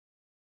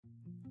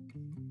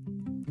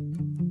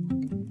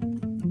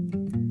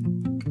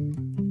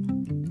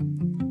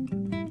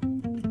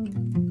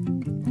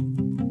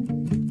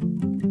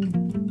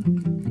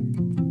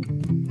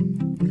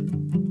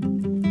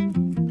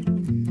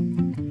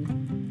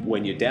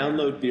When you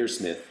download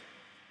BeerSmith,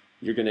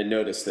 you're going to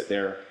notice that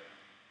there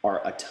are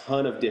a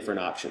ton of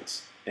different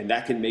options, and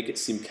that can make it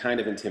seem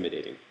kind of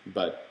intimidating,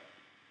 but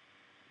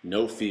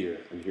no fear,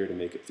 I'm here to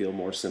make it feel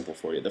more simple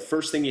for you. The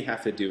first thing you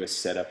have to do is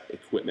set up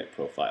equipment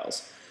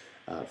profiles.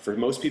 For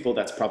most people,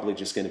 that's probably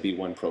just going to be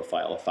one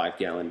profile, a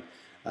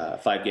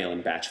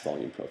 5-gallon batch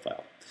volume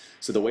profile.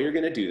 So the way you're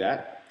going to do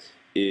that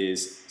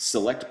is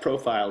select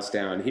profiles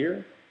down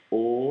here,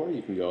 or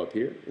you can go up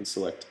here and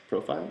select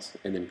profiles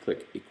and then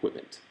click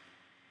equipment.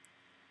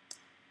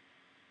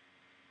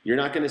 You're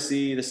not going to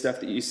see the stuff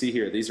that you see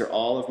here. These are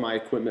all of my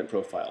equipment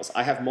profiles.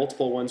 I have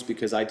multiple ones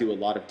because I do a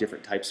lot of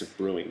different types of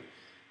brewing.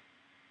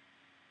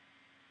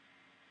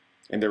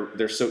 And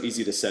they're so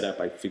easy to set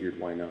up, I figured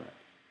why not.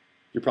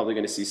 You're probably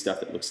going to see stuff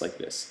that looks like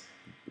this.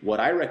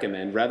 What I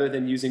recommend, rather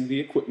than using the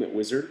equipment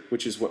wizard,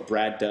 which is what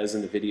Brad does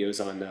in the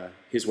videos on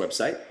his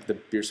website, the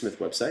BeerSmith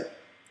website,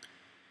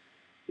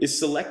 is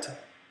select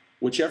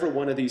whichever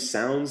one of these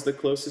sounds the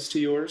closest to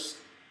yours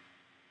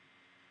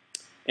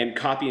and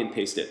copy and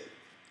paste it.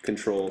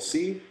 Control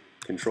C,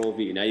 Control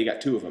V. Now you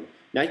got two of them.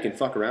 Now you can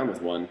fuck around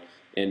with one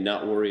and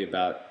not worry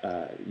about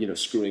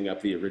screwing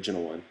up the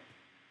original one.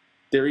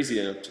 They're easy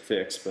enough to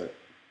fix, but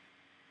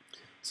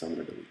so I'm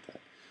going to delete that.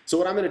 So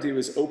what I'm going to do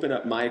is open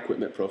up my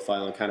equipment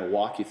profile and kind of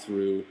walk you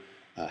through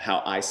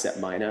how I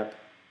set mine up.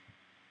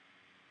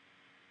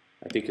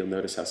 I think you'll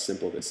notice how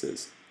simple this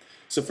is.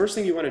 So first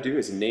thing you want to do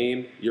is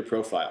name your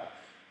profile.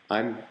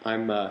 I'm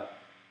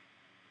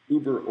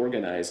uber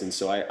organized, and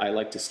so I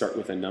like to start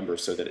with a number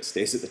so that it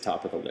stays at the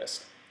top of the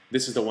list.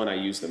 This is the one I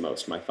use the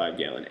most, my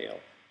 5-gallon ale.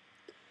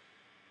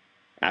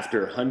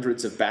 After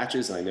hundreds of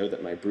batches, I know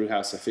that my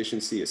brewhouse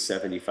efficiency is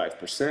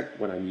 75%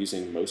 when I'm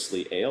using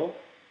mostly ale.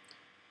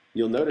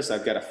 You'll notice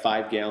I've got a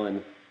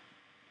 5-gallon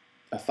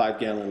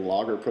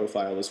lager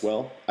profile as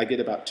well. I get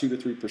about 2 to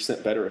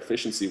 3% better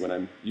efficiency when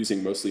I'm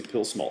using mostly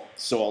Pils malt.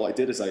 So all I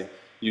did is I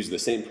used the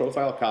same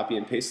profile, copy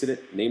and pasted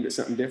it, named it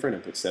something different,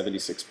 and put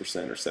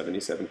 76% or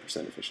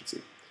 77%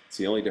 efficiency. It's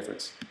the only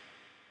difference.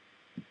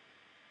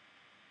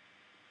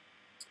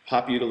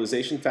 Hop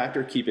utilization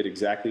factor, keep it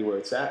exactly where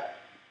it's at,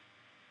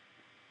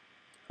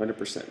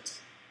 100%.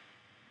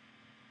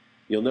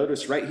 You'll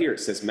notice right here it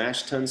says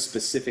Mashtuns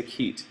specific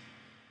heat.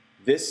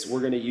 This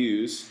we're going to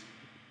use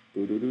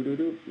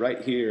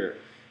right here.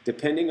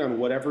 Depending on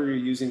whatever you're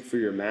using for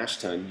your mash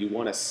tun, you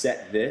want to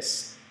set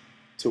this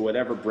to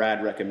whatever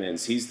Brad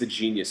recommends. He's the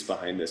genius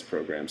behind this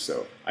program,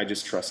 so I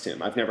just trust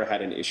him. I've never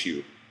had an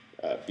issue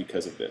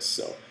because of this.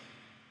 So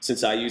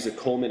since I use a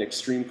Coleman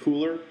Extreme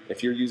cooler,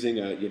 if you're using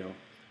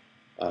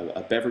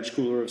a beverage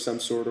cooler of some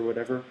sort or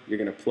whatever, you're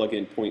going to plug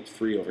in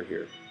 0.3 over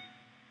here.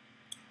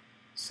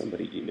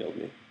 Somebody emailed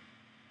me.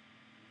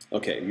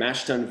 Okay,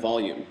 mash tun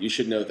volume. You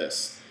should know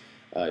this.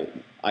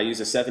 I use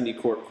a 70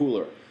 quart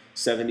cooler.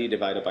 70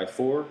 divided by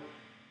 4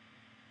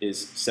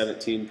 is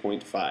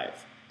 17.5.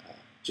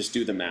 Just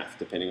do the math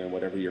depending on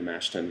whatever your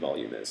mash tun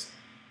volume is.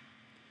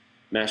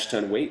 Mash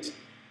tun weight,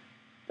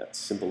 that's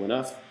simple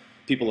enough.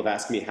 People have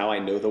asked me how I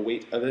know the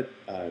weight of it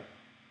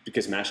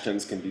because mash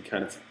tuns can be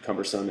kind of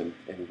cumbersome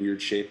and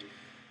weird shaped.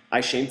 I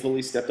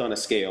shamefully stepped on a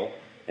scale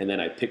and then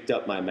I picked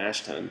up my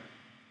mash tun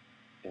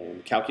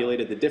and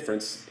calculated the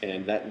difference,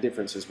 and that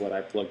difference is what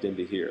I plugged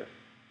into here.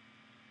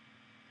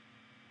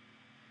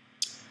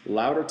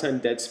 Louder ton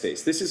dead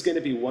space. This is going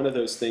to be one of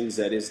those things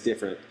that is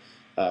different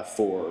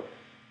for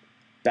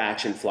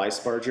batch and fly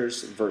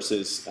spargers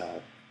versus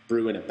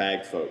brew in a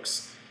bag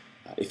folks.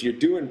 If you're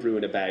doing brew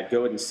in a bag,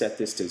 go ahead and set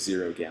this to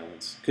 0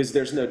 gallons because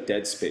there's no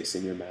dead space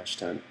in your mash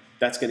tun.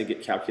 That's going to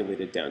get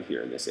calculated down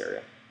here in this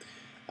area.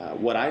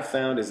 What I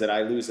found is that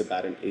I lose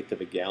about 1/8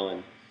 of a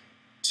gallon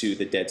to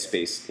the dead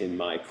space in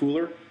my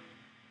cooler.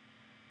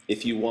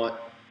 If you want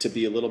to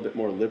be a little bit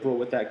more liberal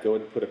with that, go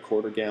ahead and put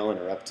 1/4 gallon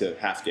or up to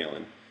 1/2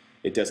 gallon.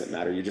 It doesn't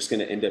matter. You're just going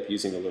to end up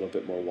using a little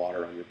bit more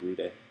water on your brew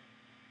day.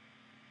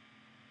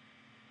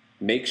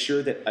 Make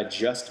sure that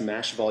adjust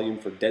mash volume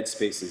for dead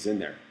space is in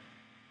there.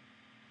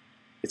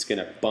 It's going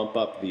to bump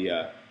up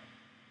the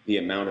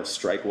amount of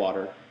strike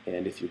water,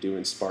 and if you're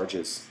doing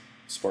sparges,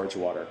 sparge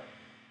water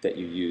that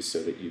you use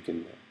so that you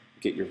can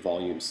get your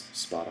volumes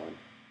spot on.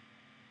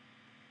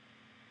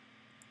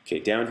 Okay,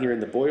 down here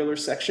in the boiler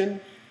section,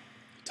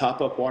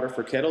 top up water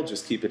for kettle,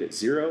 just keep it at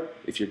 0.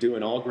 If you're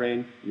doing all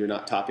grain, you're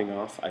not topping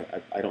off,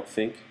 I don't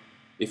think.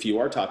 If you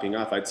are topping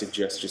off, I'd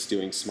suggest just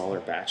doing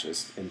smaller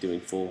batches and doing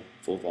full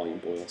volume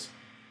boils.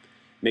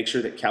 Make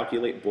sure that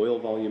calculate boil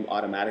volume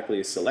automatically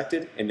is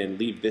selected and then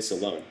leave this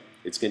alone.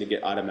 It's going to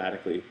get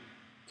automatically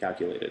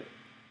calculated.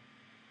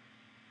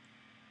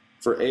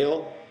 For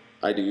ale,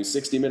 I do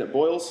 60-minute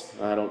boils.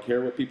 I don't care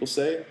what people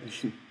say.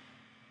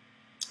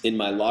 In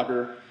my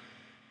lager,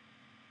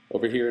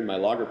 over here in my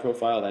lager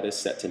profile, that is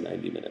set to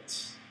 90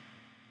 minutes.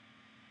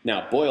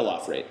 Now, boil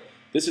off rate.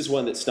 This is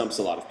one that stumps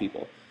a lot of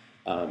people.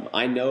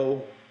 I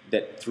know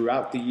that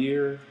throughout the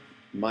year,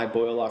 my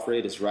boil off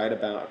rate is right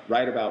about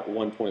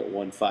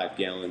 1.15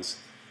 gallons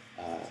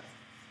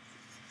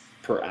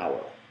per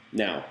hour.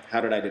 Now, how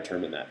did I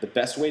determine that? The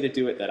best way to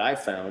do it that I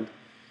found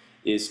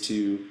is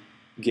to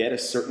get a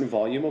certain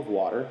volume of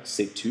water,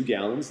 say 2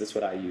 gallons, that's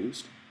what I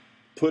used,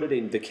 put it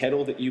in the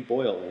kettle that you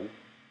boil in,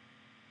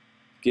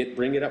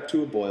 bring it up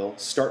to a boil,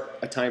 start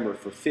a timer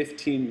for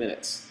 15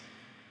 minutes.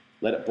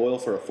 Let it boil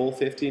for a full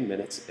 15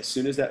 minutes. As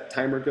soon as that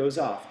timer goes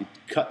off, you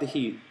cut the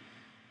heat,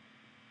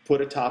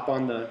 put a top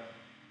on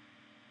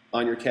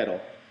your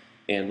kettle,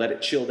 and let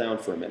it chill down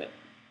for a minute.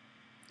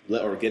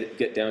 Or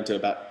get down to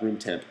about room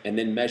temp, and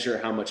then measure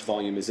how much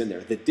volume is in there.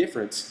 The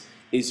difference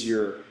is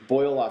your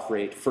boil off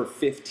rate for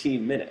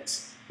 15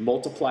 minutes.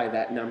 Multiply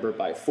that number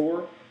by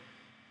 4,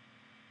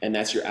 and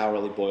that's your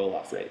hourly boil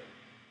off rate.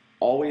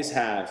 Always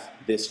have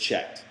this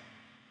checked.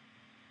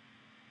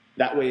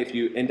 That way, if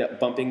you end up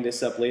bumping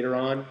this up later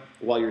on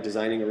while you're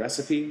designing a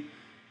recipe,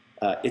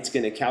 it's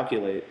going to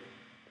calculate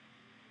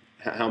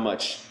how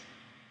much.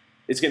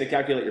 It's going to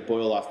calculate your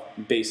boil off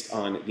based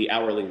on the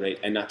hourly rate,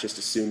 and not just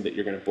assume that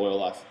you're going to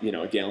boil off,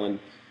 a gallon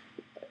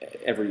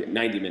every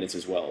 90 minutes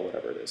as well, or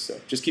whatever it is. So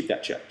just keep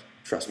that checked.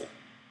 Trust me.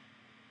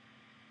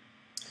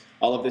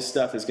 All of this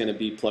stuff is going to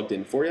be plugged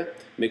in for you.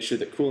 Make sure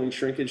that cooling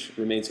shrinkage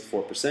remains at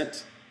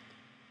 4%.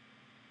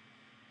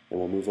 And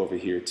we'll move over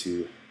here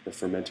to the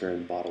fermenter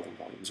and bottling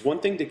volumes. One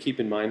thing to keep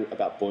in mind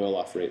about boil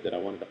off rate that I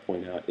wanted to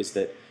point out is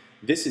that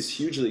this is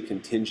hugely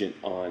contingent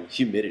on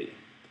humidity.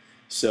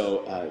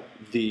 So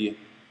the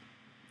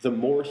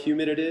more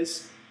humid it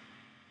is,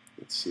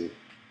 let's see,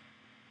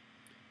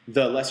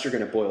 the less you're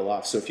going to boil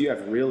off. So if you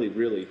have really,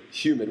 really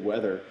humid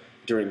weather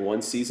during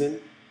one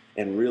season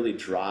and really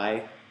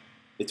dry,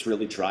 it's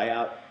really dry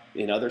out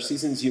in other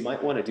seasons, you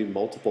might want to do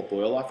multiple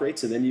boil off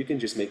rates, and then you can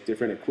just make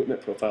different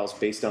equipment profiles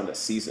based on the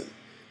season.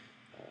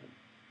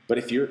 But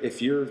if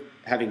you're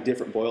having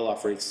different boil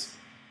off rates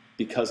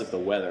because of the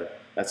weather,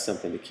 that's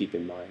something to keep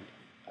in mind.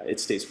 It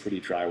stays pretty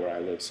dry where I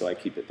live, so I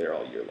keep it there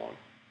all year long.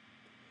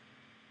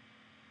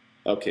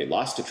 Okay,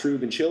 lost to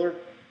trub and chiller.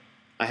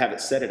 I have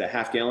it set at a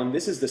 ½ gallon.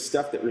 This is the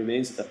stuff that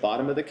remains at the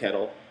bottom of the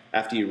kettle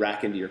after you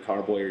rack into your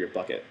carboy or your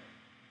bucket.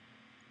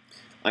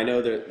 I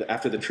know that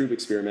after the trub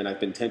experiment, I've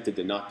been tempted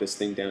to knock this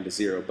thing down to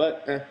 0,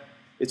 but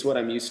it's what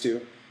I'm used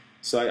to,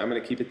 so I'm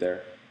going to keep it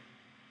there.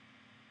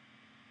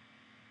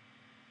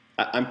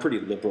 I'm pretty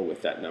liberal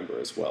with that number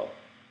as well.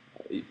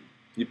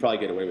 You'd probably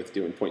get away with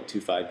doing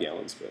 0.25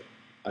 gallons, but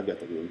I've got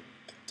the room.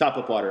 Top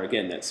up water,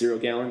 again, that's 0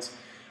 gallons.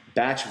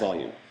 Batch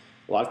volume.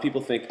 A lot of people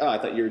think, oh, I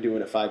thought you were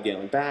doing a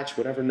 5-gallon batch,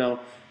 whatever. No,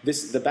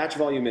 the batch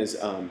volume is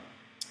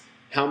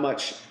how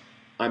much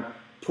I'm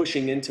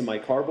pushing into my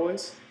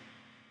carboys,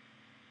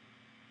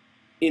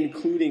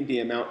 including the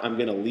amount I'm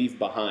going to leave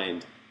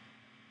behind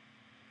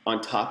on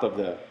top of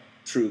the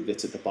trub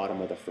that's at the bottom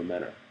of the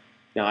fermenter.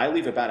 Now, I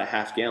leave about a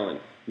 ½ gallon.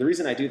 The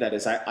reason I do that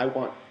is I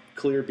want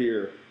clear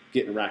beer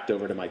getting racked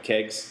over to my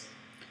kegs.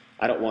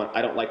 I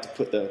don't like to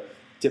put the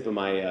tip of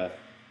my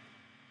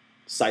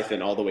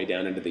siphon all the way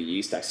down into the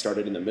yeast. I start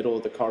it in the middle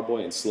of the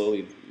carboy and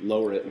slowly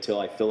lower it until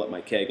I fill up my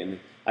keg, and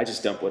I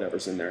just dump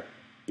whatever's in there.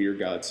 Beer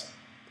gods.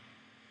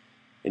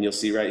 And you'll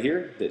see right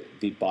here that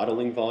the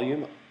bottling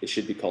volume, it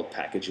should be called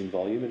packaging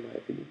volume in my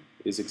opinion,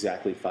 is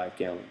exactly 5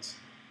 gallons.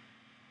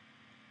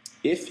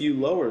 If you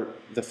lower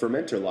the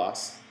fermenter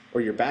loss, or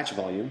your batch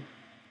volume,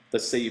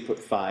 let's say you put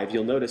 5,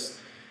 you'll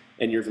notice,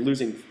 and you're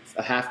losing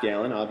a ½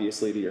 gallon,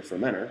 obviously, to your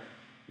fermenter,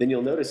 then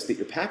you'll notice that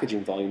your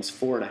packaging volume is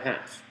 4.5.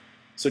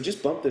 So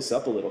just bump this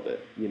up a little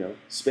bit,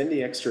 spend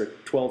the extra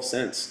 12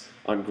 cents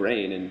on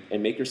grain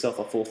and make yourself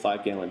a full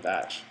 5-gallon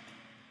batch.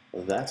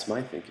 Well, that's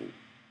my thinking.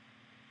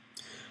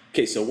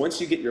 Okay, so once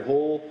you get your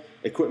whole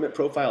equipment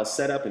profile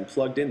set up and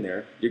plugged in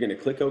there, you're going to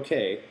click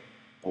OK,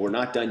 but we're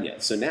not done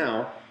yet. So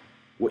now,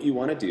 what you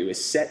want to do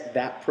is set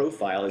that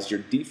profile as your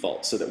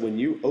default so that when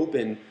you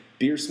open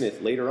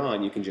BeerSmith later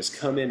on, you can just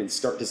come in and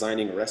start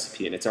designing a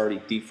recipe, and it's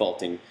already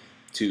defaulting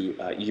to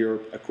your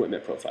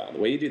equipment profile. The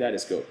way you do that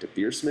is go up to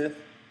BeerSmith,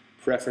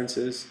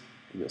 Preferences,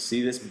 and you'll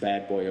see this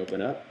bad boy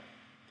open up.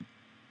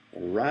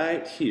 And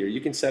right here, you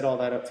can set all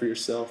that up for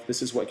yourself.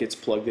 This is what gets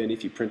plugged in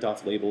if you print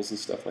off labels and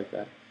stuff like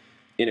that.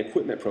 In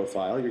Equipment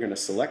Profile, you're going to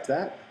select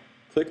that,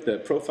 click the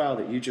profile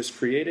that you just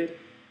created,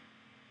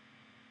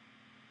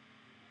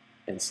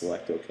 and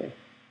select OK.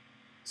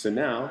 So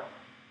now,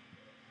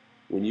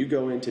 when you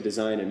go in to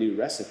design a new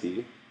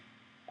recipe,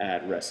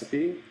 add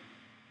recipe,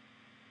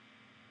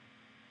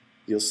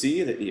 you'll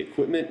see that the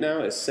equipment now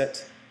is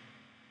set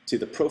to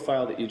the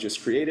profile that you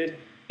just created,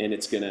 and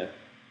it's going to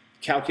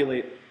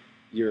calculate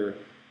your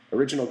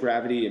original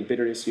gravity and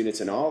bitterness units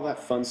and all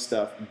that fun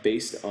stuff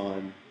based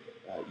on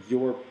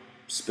your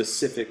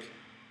specific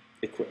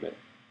equipment.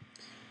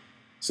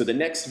 So the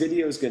next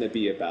video is going to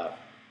be about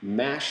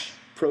mash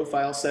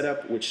profile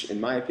setup, which in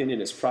my opinion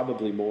is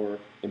probably more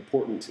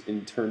important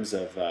in terms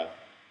of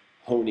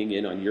honing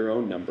in on your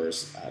own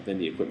numbers than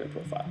the equipment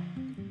profile.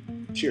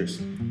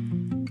 Cheers.